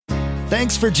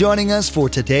Thanks for joining us for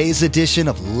today's edition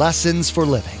of Lessons for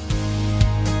Living.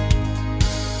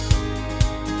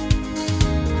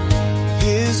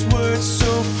 His word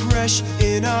so fresh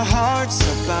in our hearts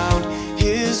abound.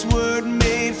 His word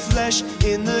made flesh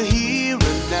in the here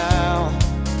and now.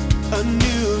 A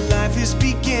new life is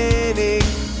beginning.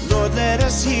 Lord, let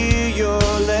us hear your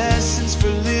lessons for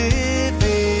living.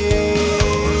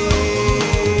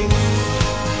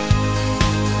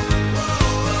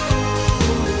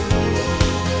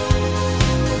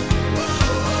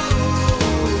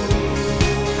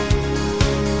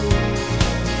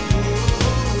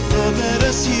 Lord, let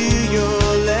us hear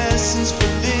your lessons for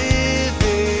living.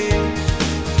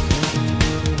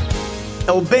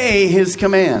 Obey his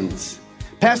commands.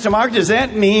 Pastor Mark, does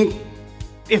that mean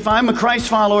if I'm a Christ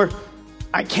follower,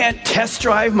 I can't test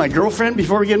drive my girlfriend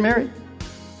before we get married?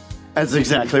 That's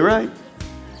exactly right.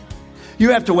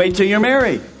 You have to wait till you're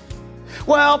married.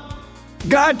 Well,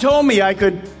 God told me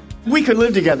we could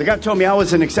live together. God told me I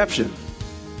was an exception.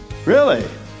 Really?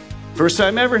 First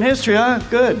time ever in history, huh?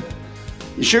 Good.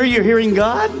 You sure you're hearing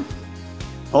God?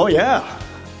 Oh, yeah.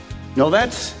 No,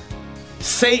 that's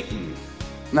Satan,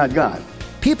 not God.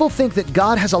 People think that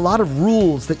God has a lot of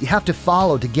rules that you have to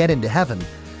follow to get into heaven.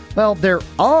 Well, there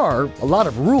are a lot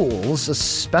of rules,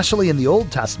 especially in the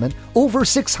Old Testament, over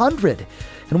 600.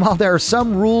 And while there are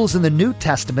some rules in the New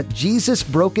Testament, Jesus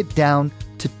broke it down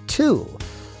to 2.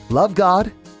 Love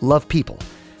God, love people.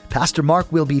 Pastor Mark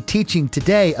will be teaching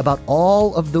today about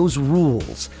all of those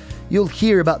rules. You'll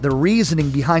hear about the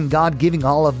reasoning behind God giving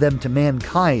all of them to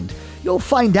mankind. You'll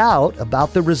find out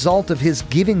about the result of his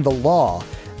giving the law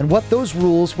and what those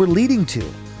rules were leading to,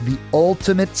 the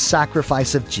ultimate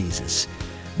sacrifice of Jesus.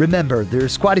 Remember,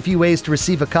 there's quite a few ways to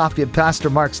receive a copy of Pastor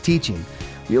Mark's teaching.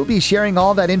 We'll be sharing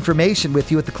all that information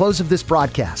with you at the close of this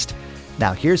broadcast.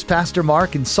 Now here's Pastor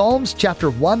Mark in Psalms chapter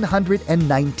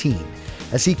 119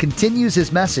 as he continues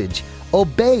his message,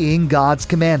 Obeying God's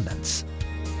Commandments.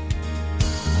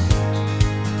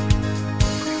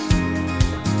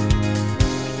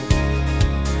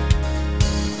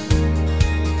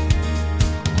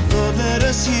 Lord, let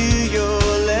us hear your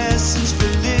lessons for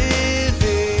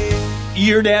living.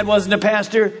 Your dad wasn't a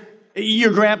pastor.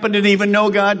 Your grandpa didn't even know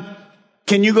God.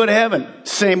 Can you go to heaven?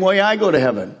 Same way I go to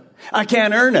heaven. I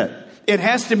can't earn it. It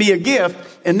has to be a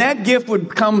gift, and that gift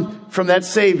would come from that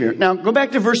Savior. Now, go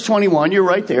back to verse 21. You're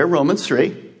right there, Romans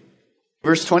 3.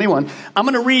 Verse 21. I'm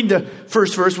going to read the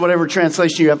first verse, whatever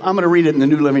translation you have. I'm going to read it in the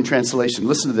New Living Translation.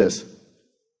 Listen to this.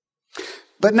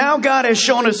 But now God has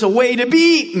shown us a way to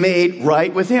be made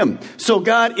right with him. So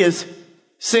God is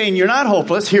saying, you're not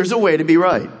hopeless. Here's a way to be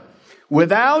right,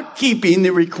 without keeping the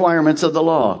requirements of the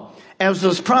law, as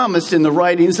was promised in the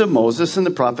writings of Moses and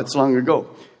the prophets long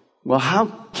ago. Well, how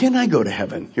can I go to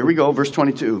heaven? Here we go, verse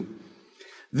 22.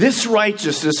 This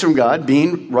righteousness from God,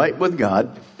 being right with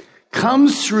God,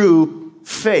 comes through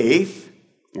faith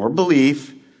or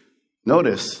belief,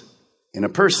 notice, in a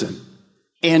person,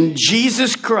 in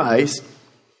Jesus Christ,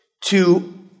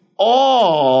 to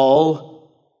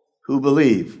all who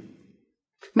believe.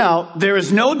 Now, there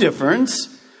is no difference,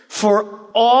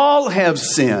 for all have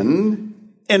sinned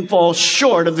and fall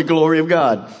short of the glory of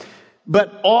God.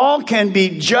 But all can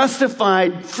be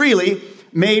justified freely,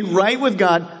 made right with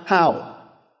God. How?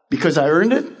 Because I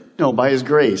earned it? No, by his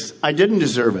grace. I didn't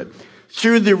deserve it.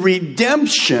 Through the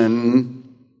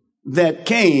redemption that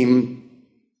came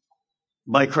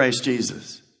by Christ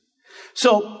Jesus.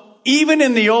 So, even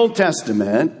in the Old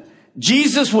Testament,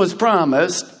 Jesus was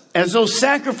promised, as those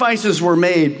sacrifices were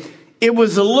made, it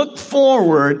was a look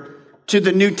forward to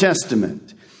the New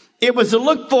Testament. It was a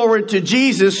look forward to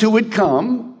Jesus who would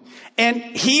come, and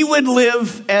he would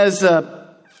live as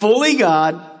a fully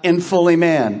God and fully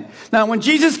man. Now, when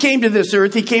Jesus came to this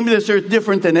earth, he came to this earth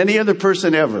different than any other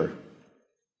person ever.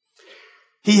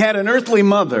 He had an earthly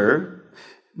mother,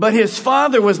 but his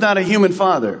father was not a human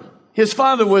father. His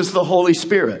father was the Holy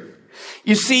Spirit.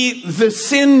 You see, the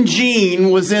sin gene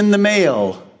was in the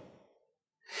male.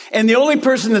 And the only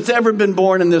person that's ever been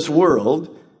born in this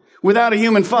world without a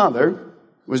human father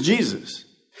was Jesus.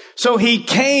 So he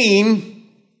came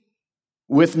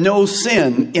with no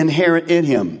sin inherent in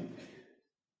him.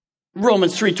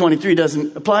 Romans 3:23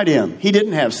 doesn't apply to him. He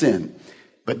didn't have sin.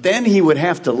 But then he would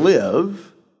have to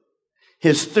live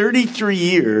his 33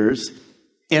 years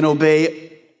and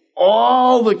obey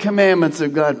all the commandments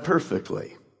of God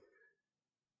perfectly.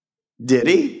 Did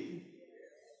he?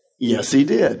 Yes, he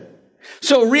did.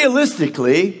 So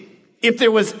realistically, if there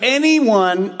was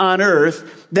anyone on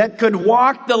earth that could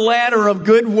walk the ladder of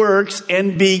good works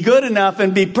and be good enough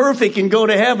and be perfect and go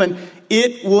to heaven,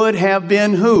 it would have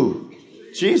been who?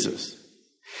 Jesus.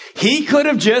 He could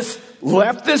have just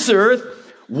left this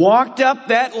earth, walked up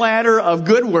that ladder of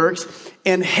good works,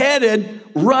 and headed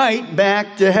right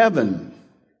back to heaven.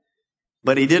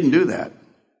 But he didn't do that.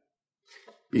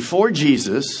 Before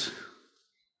Jesus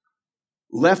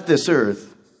left this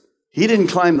earth, he didn't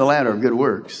climb the ladder of good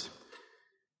works.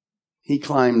 He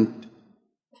climbed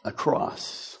a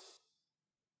cross.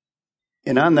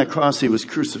 And on that cross, he was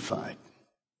crucified.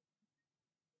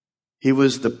 He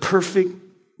was the perfect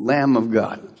Lamb of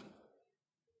God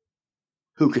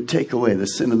who could take away the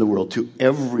sin of the world to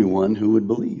everyone who would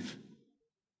believe.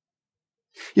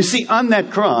 You see, on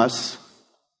that cross,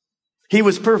 he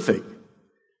was perfect.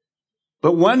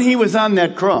 But when he was on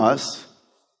that cross,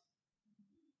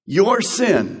 your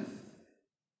sin,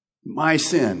 my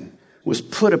sin, was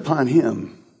put upon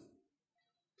him.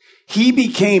 He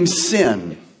became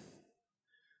sin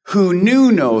who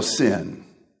knew no sin,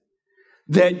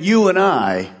 that you and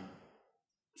I,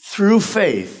 through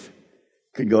faith,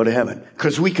 could go to heaven.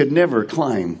 Because we could never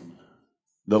climb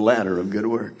the ladder of good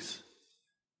works.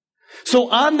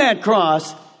 So on that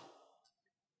cross,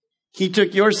 he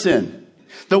took your sin.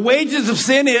 The wages of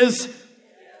sin is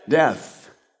death.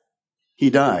 He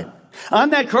died. On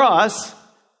that cross,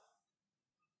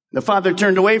 the Father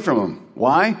turned away from him.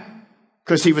 Why?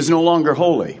 Because he was no longer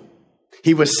holy.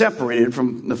 He was separated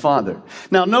from the Father.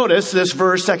 Now notice this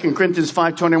verse, 2 Corinthians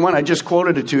 5:21. I just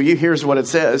quoted it to you. Here's what it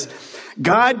says.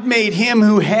 God made him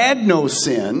who had no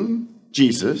sin,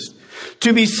 Jesus,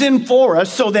 to be sin for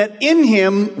us, so that in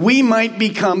him we might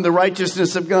become the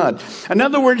righteousness of God. In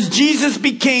other words, Jesus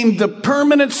became the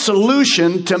permanent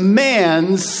solution to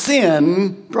man's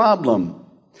sin problem.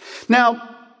 Now,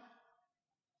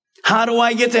 how do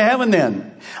I get to heaven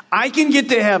then? I can get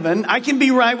to heaven, I can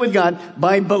be right with God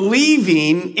by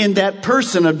believing in that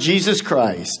person of Jesus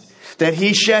Christ, that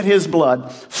he shed his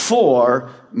blood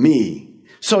for me.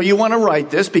 So you want to write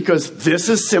this because this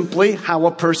is simply how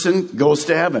a person goes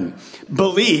to heaven.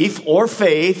 Belief or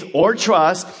faith or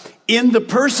trust in the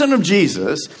person of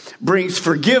Jesus brings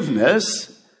forgiveness,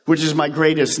 which is my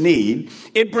greatest need.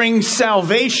 It brings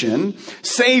salvation,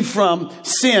 saved from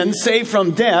sin, saved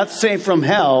from death, saved from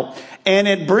hell, and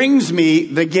it brings me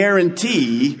the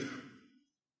guarantee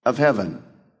of heaven.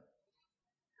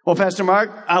 Well, Pastor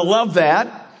Mark, I love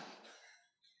that.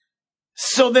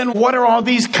 So then what are all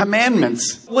these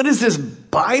commandments? What is this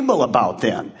Bible about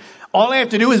then? All I have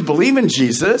to do is believe in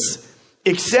Jesus,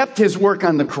 accept his work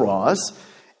on the cross,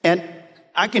 and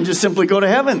I can just simply go to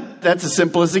heaven. That's as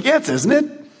simple as it gets, isn't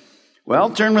it? Well,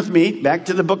 turn with me back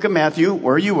to the book of Matthew,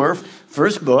 where you were,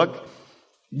 first book.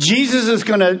 Jesus is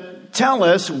going to tell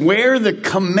us where the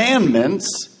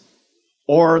commandments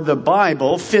or the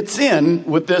Bible fits in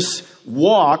with this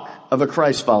walk of a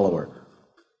Christ follower.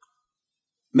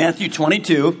 Matthew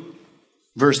 22,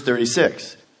 verse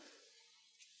 36.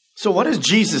 So what does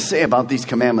Jesus say about these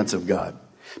commandments of God?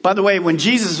 By the way, when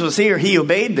Jesus was here, he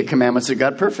obeyed the commandments of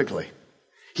God perfectly.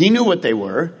 He knew what they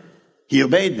were. He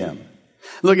obeyed them.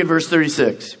 Look at verse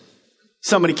 36.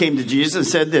 Somebody came to Jesus and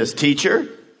said this, Teacher,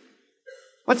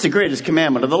 what's the greatest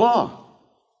commandment of the law?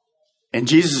 And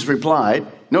Jesus replied,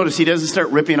 notice he doesn't start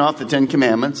ripping off the 10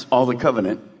 commandments, all the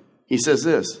covenant. He says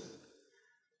this,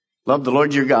 love the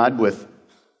Lord your God with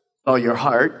all your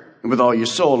heart, and with all your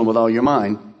soul, and with all your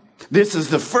mind. This is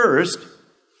the first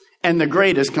and the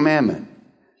greatest commandment.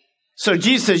 So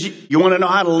Jesus says, you want to know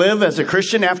how to live as a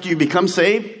Christian after you become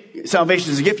saved?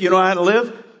 Salvation is a gift. You know how to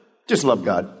live? Just love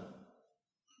God.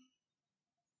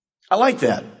 I like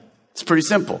that. It's pretty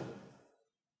simple.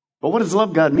 But what does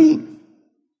love God mean?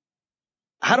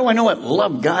 How do I know what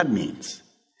love God means?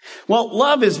 Well,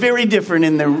 love is very different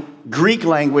in the Greek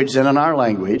language than in our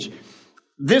language.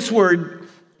 This word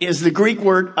is the Greek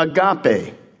word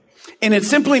agape. And it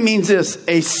simply means this,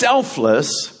 a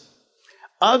selfless,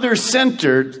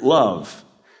 other-centered love.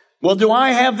 Well, do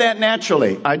I have that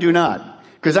naturally? I do not.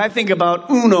 Because I think about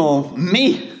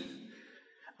me.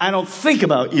 I don't think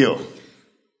about you.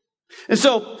 And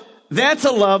so that's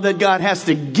a love that God has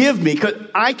to give me because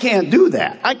I can't do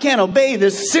that. I can't obey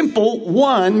this simple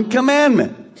one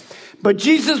commandment. But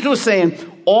Jesus was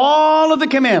saying all of the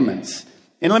commandments.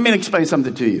 And let me explain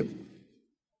something to you.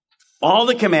 All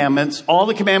the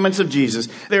commandments of Jesus,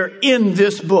 they're in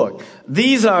this book.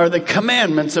 These are the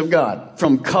commandments of God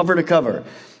from cover to cover.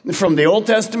 From the Old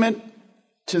Testament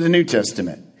to the New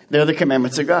Testament. They're the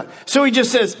commandments of God. So he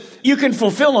just says, you can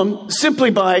fulfill them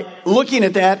simply by looking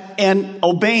at that and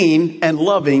obeying and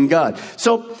loving God.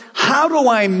 So how do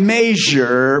I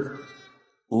measure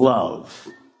love?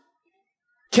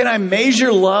 Can I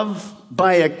measure love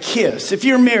by a kiss? If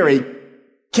you're married,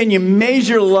 can you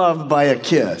measure love by a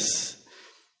kiss?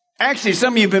 Actually,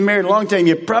 some of you have been married a long time.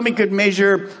 You probably could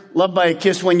measure love by a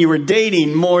kiss when you were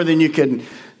dating more than you could.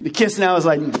 The kiss now is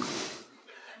like...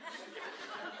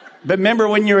 But remember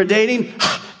when you were dating?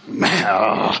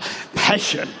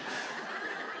 Passion.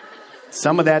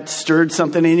 Some of that stirred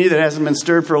something in you that hasn't been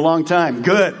stirred for a long time.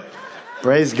 Good.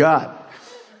 Praise God.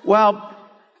 Well,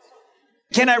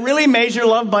 can I really measure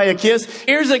love by a kiss?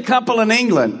 Here's a couple in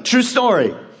England. True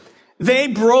story. They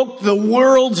broke the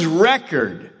world's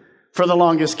record for the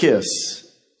longest kiss.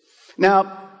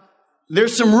 Now,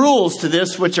 there's some rules to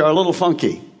this which are a little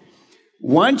funky.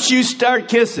 Once you start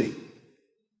kissing,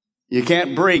 you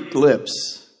can't break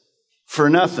lips for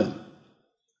nothing.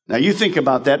 Now, you think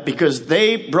about that because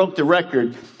they broke the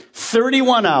record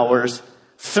 31 hours,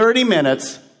 30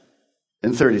 minutes,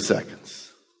 and 30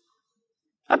 seconds.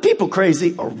 Are people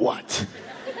crazy or what?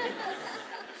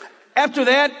 After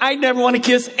that, I never want to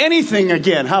kiss anything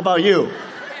again. How about you?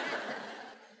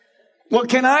 Well,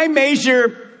 can I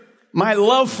measure my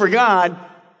love for God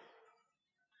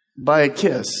by a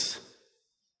kiss?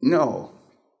 No.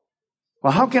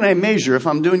 Well, how can I measure if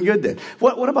I'm doing good then?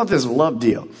 What about this love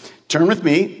deal? Turn with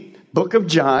me, book of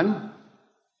John,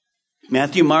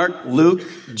 Matthew, Mark, Luke,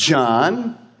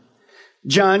 John.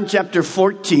 John chapter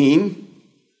 14,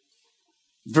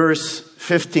 verse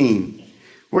 15.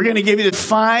 We're going to give you the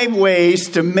 5 ways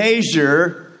to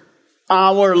measure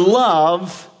our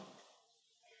love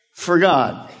for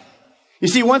God. You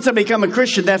see, once I become a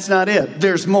Christian, that's not it.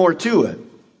 There's more to it.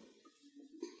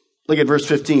 Look at verse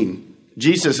 15.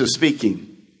 Jesus is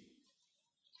speaking.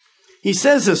 He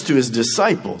says this to his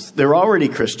disciples. They're already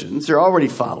Christians. They're already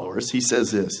followers. He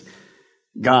says this,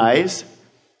 guys,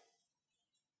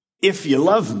 if you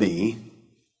love me,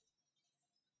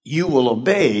 you will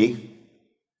obey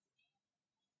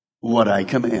what I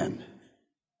command.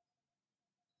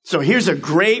 So here's a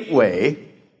great way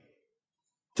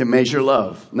to measure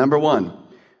love. Number 1,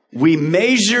 we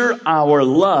measure our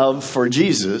love for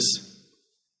Jesus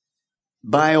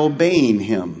by obeying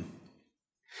him.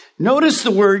 Notice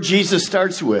the word Jesus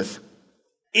starts with,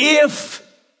 if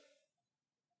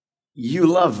you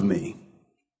love me.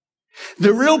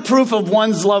 The real proof of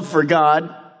one's love for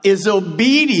God is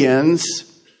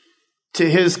obedience to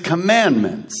his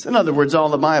commandments. In other words, all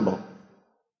the Bible.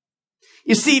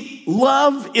 You see,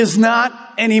 love is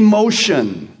not an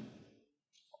emotion.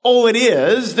 Oh, it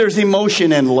is. There's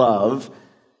emotion in love.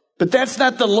 But that's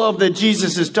not the love that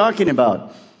Jesus is talking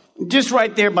about. Just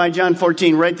right there by John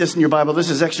 14, write this in your Bible.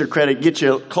 This is extra credit. Get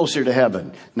you closer to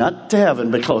heaven. Not to heaven,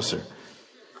 but closer.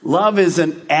 Love is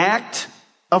an act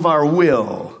of our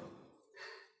will.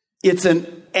 It's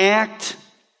an act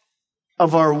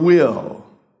of our will.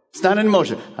 It's not an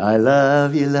emotion. I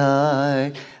love you,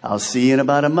 Lord. I'll see you in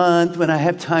about a month when I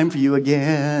have time for you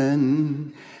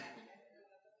again.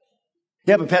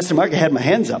 Yeah, but Pastor Mark, I had my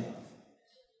hands up.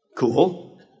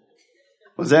 Cool.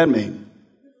 What does that mean?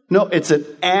 No, it's an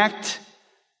act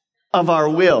of our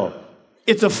will.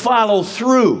 It's a follow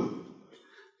through.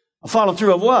 A follow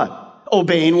through of what?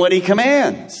 Obeying what he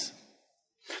commands.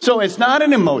 So it's not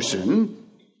an emotion.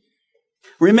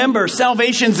 Remember,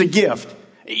 salvation's a gift.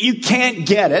 You can't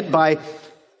get it by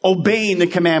obeying the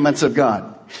commandments of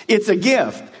God. It's a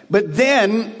gift. But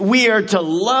then we are to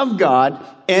love God.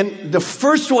 And the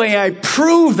first way I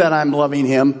prove that I'm loving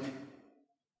him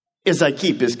is I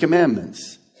keep his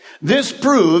commandments. This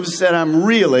proves that I'm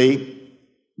really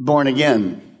born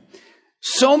again.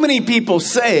 So many people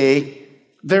say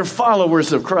they're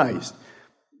followers of Christ.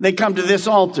 They come to this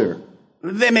altar.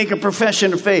 They make a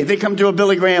profession of faith. They come to a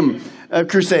Billy Graham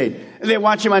crusade. They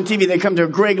watch him on TV. They come to a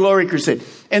Greg Laurie crusade.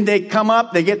 And they come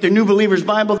up, they get their New Believer's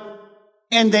Bible,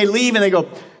 and they leave and they go,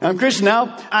 I'm Christian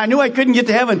now. I knew I couldn't get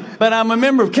to heaven, but I'm a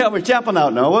member of Calvary Chapel now.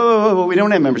 No, whoa, we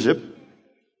don't have membership.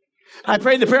 I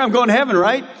prayed the prayer, I'm going to heaven,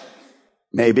 right?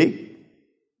 Maybe.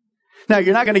 Now,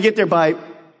 you're not going to get there by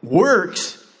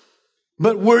works,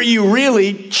 but were you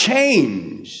really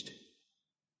changed?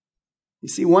 You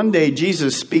see, one day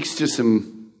Jesus speaks to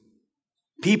some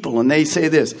people and they say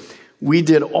this, we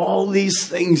did all these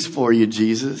things for you,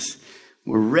 Jesus.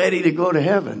 We're ready to go to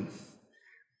heaven.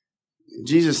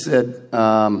 Jesus said,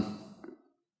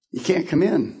 you can't come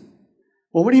in.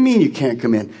 Well, what do you mean you can't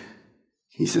come in?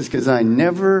 He says, because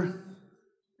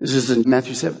this is in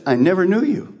Matthew 7, I never knew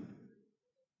you.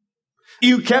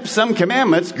 You kept some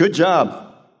commandments, good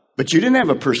job. But you didn't have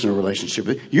a personal relationship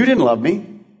with me. You didn't love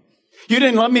me. You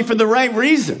didn't love me for the right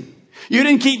reason. You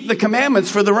didn't keep the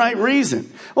commandments for the right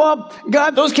reason. Well,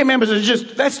 God, those commandments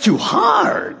are that's too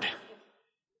hard.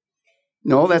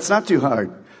 No, that's not too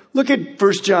hard. Look at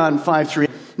 1 John 5:3.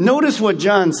 Notice what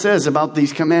John says about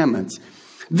these commandments.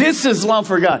 This is love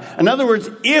for God. In other words,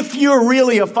 if you're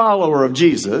really a follower of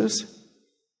Jesus,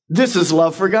 this is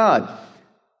love for God.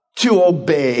 To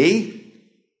obey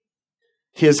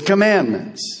his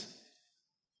commandments.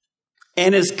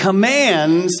 And his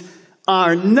commands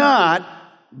are not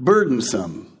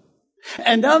burdensome.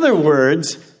 In other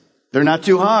words, they're not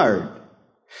too hard.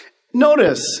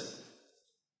 Notice,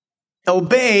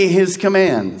 obey his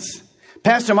commands.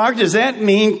 Pastor Mark, does that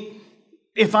mean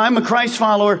if I'm a Christ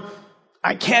follower,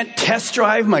 I can't test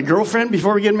drive my girlfriend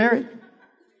before we get married?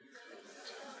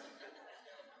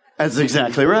 That's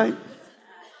exactly right.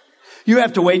 You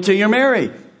have to wait till you're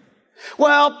married.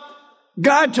 Well,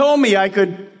 God told me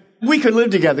we could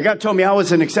live together. God told me I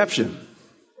was an exception.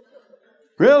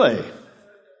 Really?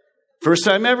 First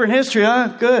time ever in history,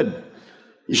 huh? Good.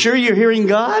 You sure you're hearing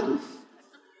God?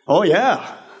 Oh,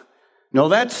 yeah. No,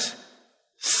 that's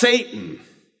Satan,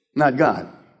 not God.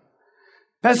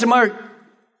 Pastor Mark,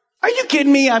 are you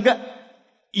kidding me?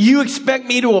 You expect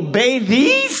me to obey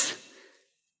these?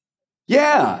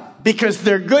 Yeah, because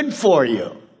they're good for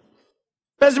you.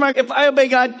 Pastor Mark, if I obey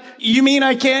God, you mean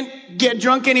I can't get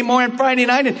drunk anymore on Friday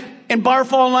night and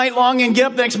barf all night long and get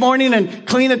up the next morning and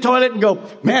clean the toilet and go,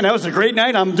 man, that was a great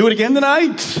night. I'm going to do it again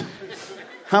tonight.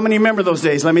 How many remember those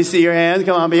days? Let me see your hands.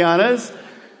 Come on, be honest.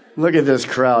 Look at this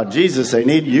crowd. Jesus, they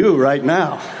need you right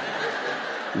now.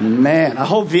 Man, I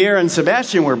hope Vieira and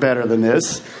Sebastian were better than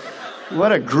this.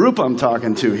 What a group I'm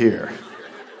talking to here.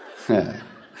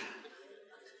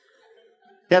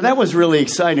 Yeah, that was really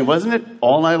exciting, wasn't it?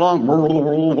 All night long.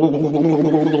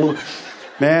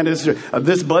 Man,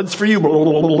 this bud's for you.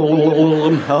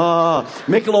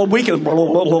 Michelob Weekend.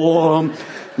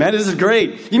 Man, this is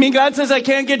great. You mean God says I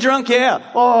can't get drunk?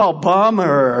 Yeah. Oh,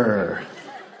 bummer.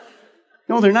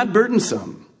 No, they're not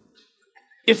burdensome.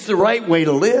 It's the right way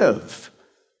to live.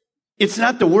 It's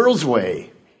not the world's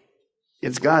way.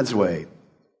 It's God's way.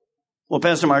 Well,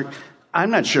 Pastor Mark, I'm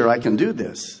not sure I can do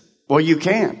this. Well, you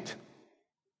can't.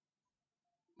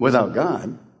 Without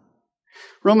God.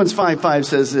 Romans 5:5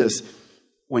 says this.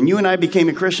 When you and I became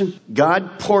a Christian,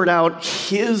 God poured out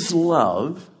his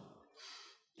love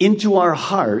into our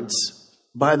hearts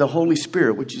by the Holy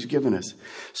Spirit, which he's given us.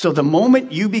 So the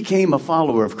moment you became a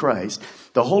follower of Christ,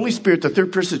 the Holy Spirit, the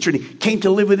third person of the Trinity, came to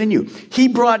live within you. He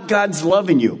brought God's love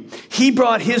in you. He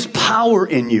brought his power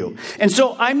in you. And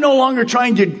so I'm no longer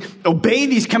trying to obey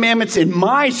these commandments in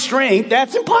my strength.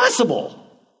 That's impossible.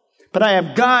 But I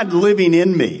have God living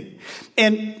in me.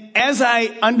 And as I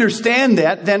understand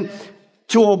that, then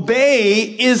to obey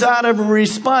is out of a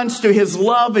response to his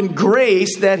love and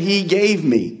grace that he gave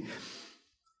me.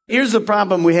 Here's the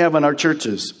problem we have in our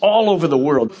churches all over the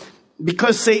world.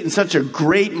 Because Satan's such a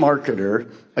great marketer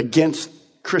against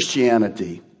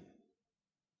Christianity,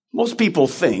 most people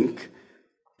think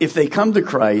if they come to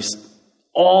Christ,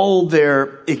 all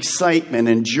their excitement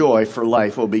and joy for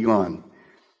life will be gone.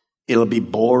 It'll be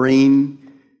boring.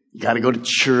 You got to go to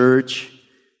church.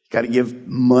 You got to give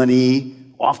money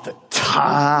off the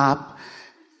top.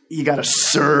 You got to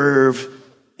serve.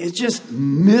 It's just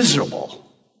miserable.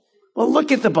 Well,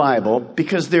 look at the Bible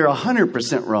because they're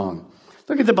 100% wrong.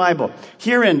 Look at the Bible.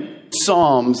 Here in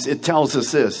Psalms, it tells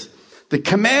us this. The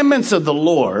commandments of the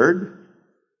Lord,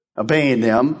 obeying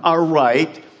them, are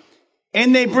right,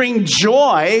 and they bring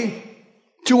joy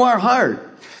to our heart.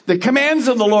 The commands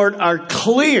of the Lord are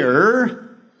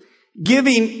clear,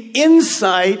 giving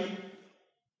insight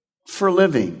for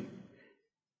living.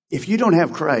 If you don't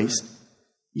have Christ,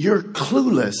 you're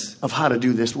clueless of how to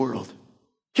do this world.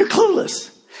 You're clueless.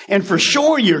 And for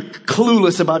sure, you're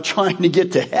clueless about trying to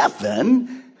get to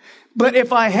heaven. But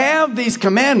if I have these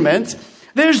commandments,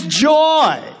 there's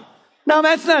joy. Now,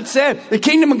 that's not sad. The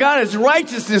kingdom of God is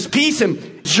righteousness, peace,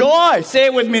 and joy. Say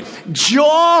it with me.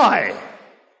 Joy.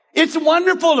 It's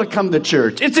wonderful to come to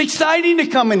church. It's exciting to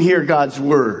come and hear God's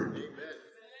word.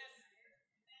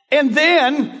 And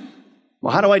then,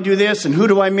 well, how do I do this? And who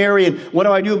do I marry? And what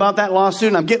do I do about that lawsuit?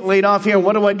 And I'm getting laid off here. And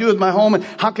what do I do with my home?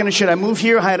 And should I move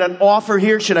here? I had an offer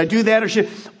here. Should I do that? Or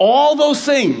all those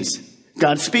things,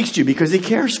 God speaks to you because he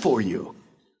cares for you.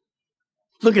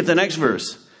 Look at the next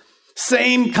verse.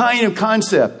 Same kind of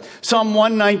concept. Psalm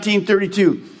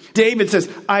 119:32. David says,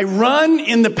 I run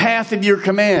in the path of your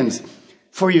commands,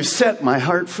 for you've set my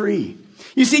heart free.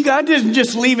 You see, God doesn't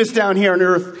just leave us down here on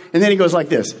earth, and then he goes like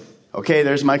this. Okay,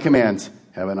 there's my commands.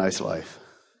 Have a nice life.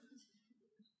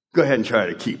 Go ahead and try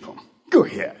to keep them. Go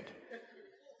ahead.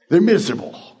 They're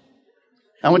miserable.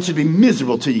 I want you to be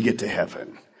miserable till you get to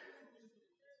heaven.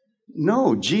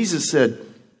 No, Jesus said,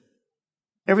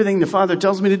 everything the Father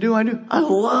tells me to do, I do. I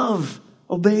love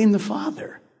obeying the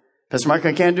Father. Pastor Mark,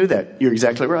 I can't do that. You're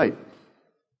exactly right.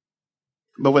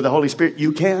 But with the Holy Spirit,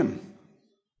 you can.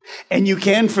 And you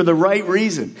can for the right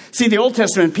reason. See, the Old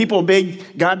Testament, people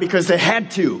obeyed God because they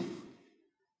had to.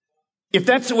 If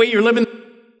that's the way you're living,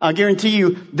 I'll guarantee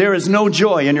you there is no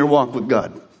joy in your walk with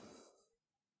God.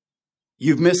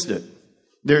 You've missed it.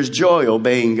 There's joy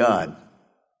obeying God.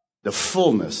 The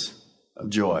fullness of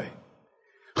joy.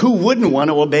 Who wouldn't want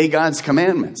to obey God's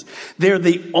commandments? They're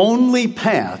the only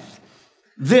path.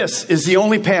 This is the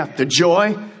only path to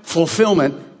joy,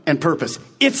 fulfillment, and purpose.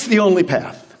 It's the only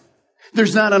path.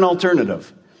 There's not an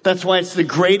alternative. That's why it's the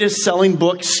greatest selling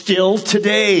book still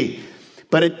today.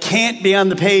 But it can't be on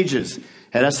the pages. It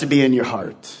has to be in your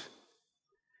heart.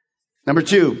 Number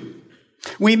 2,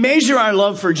 we measure our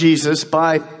love for Jesus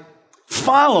by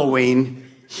following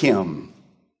him.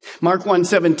 Mark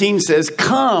 1:17 says,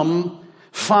 "Come,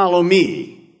 follow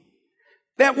me."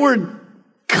 That word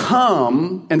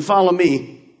 "come" and "follow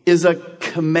me" is a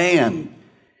command.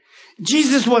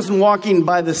 Jesus wasn't walking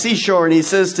by the seashore and he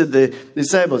says to the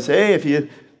disciples, "Hey, if you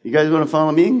guys want to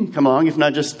follow me, come on. If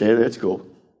not, just stay there. It's cool."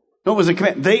 No, it was a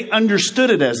command. They understood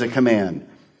it as a command.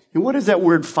 And what does that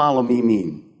word "follow me"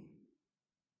 mean?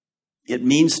 It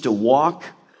means to walk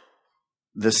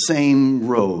the same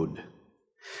road.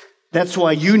 That's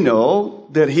why you know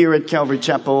that here at Calvary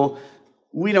Chapel,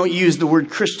 we don't use the word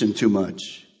Christian too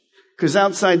much. Because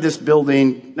outside this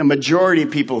building, the majority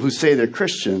of people who say they're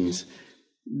Christians,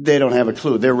 they don't have a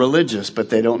clue. They're religious, but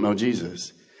they don't know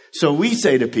Jesus. So we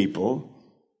say to people,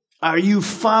 are you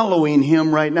following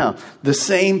him right now? The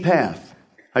same path.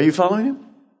 Are you following him?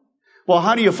 Well,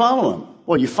 how do you follow him?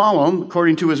 Well, you follow him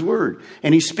according to his word.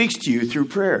 And he speaks to you through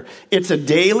prayer. It's a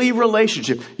daily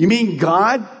relationship. You mean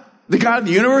God, the God of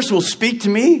the universe, will speak to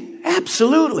me?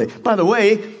 Absolutely. By the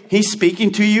way, he's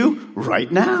speaking to you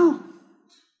right now.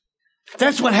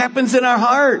 That's what happens in our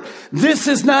heart. This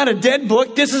is not a dead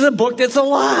book. This is a book that's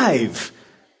alive.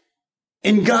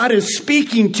 And God is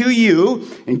speaking to you.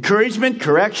 Encouragement,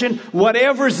 correction,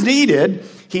 whatever's needed,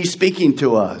 he's speaking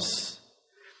to us.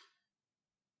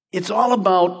 It's all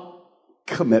about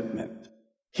commitment.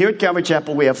 Here at Calvary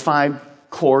Chapel, we have 5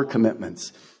 core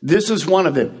commitments. This is one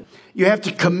of them. You have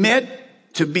to commit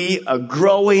to be a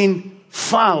growing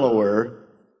follower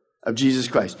of Jesus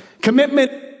Christ.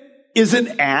 Commitment is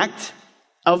an act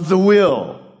of the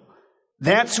will.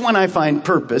 That's when I find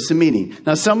purpose and meaning.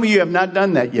 Now, some of you have not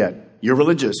done that yet. You're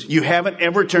religious. You haven't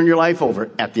ever turned your life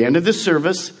over. At the end of this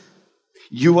service,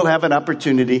 you will have an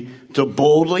opportunity to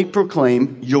boldly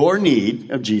proclaim your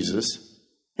need of Jesus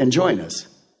and join us,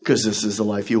 because this is the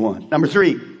life you want. Number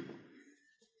 3,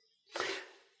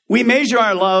 we measure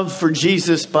our love for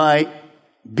Jesus by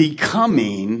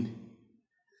becoming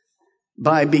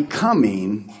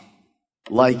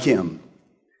like him.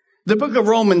 The book of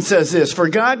Romans says this, "For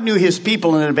God knew his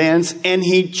people in advance, and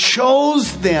he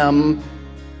chose them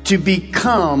to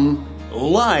become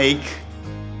like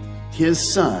his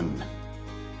son."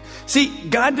 See,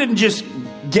 God didn't just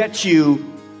get you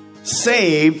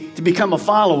saved to become a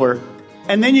follower,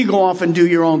 and then you go off and do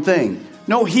your own thing.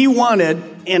 No, he wanted,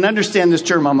 and understand this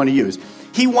term I'm going to use,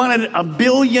 he wanted a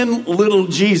billion little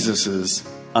Jesuses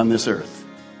on this earth.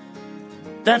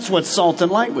 That's what Salt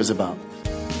and Light was about.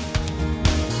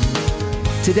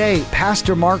 Today,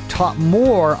 Pastor Mark taught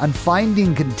more on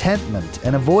finding contentment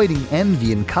and avoiding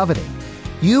envy and coveting.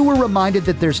 You were reminded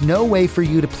that there's no way for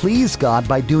you to please God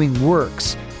by doing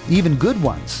works, even good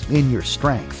ones, in your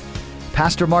strength.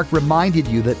 Pastor Mark reminded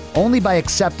you that only by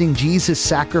accepting Jesus'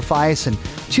 sacrifice and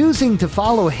choosing to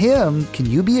follow him can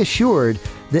you be assured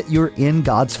that you're in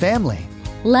God's family.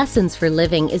 Lessons for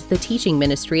Living is the teaching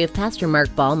ministry of Pastor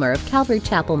Mark Balmer of Calvary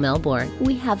Chapel, Melbourne.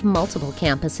 We have multiple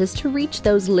campuses to reach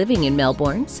those living in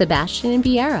Melbourne, Sebastian, and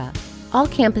Viera. All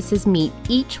campuses meet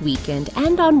each weekend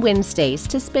and on Wednesdays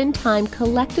to spend time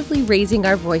collectively raising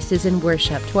our voices in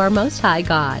worship to our Most High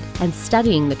God and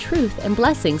studying the truth and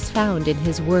blessings found in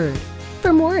His Word.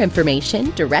 For more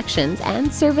information, directions,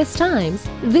 and service times,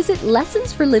 visit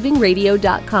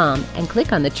lessonsforlivingradio.com and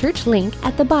click on the church link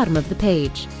at the bottom of the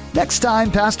page. Next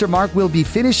time, Pastor Mark will be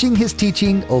finishing his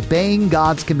teaching, Obeying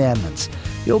God's Commandments.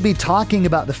 He'll be talking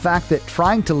about the fact that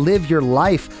trying to live your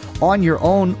life on your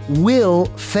own will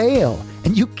fail,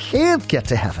 and you can't get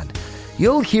to heaven.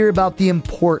 You'll hear about the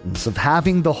importance of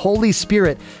having the Holy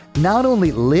Spirit not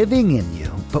only living in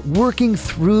you, but working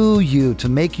through you to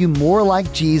make you more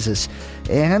like Jesus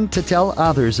and to tell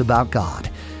others about God.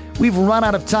 We've run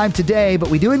out of time today, but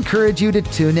we do encourage you to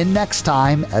tune in next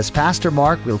time as Pastor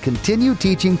Mark will continue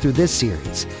teaching through this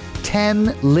series,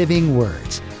 10 Living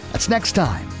Words. That's next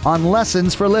time on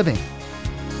Lessons for Living.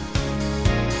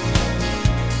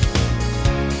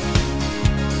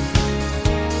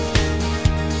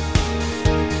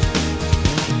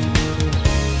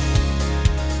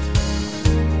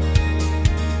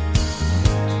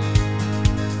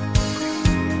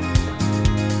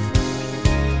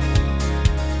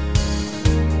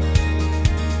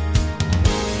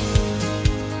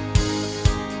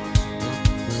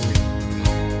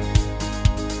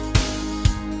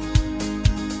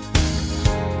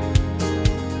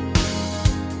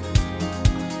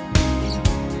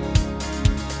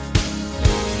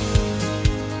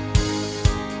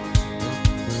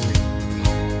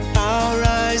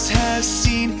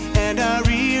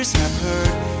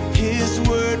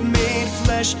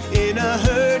 flesh in a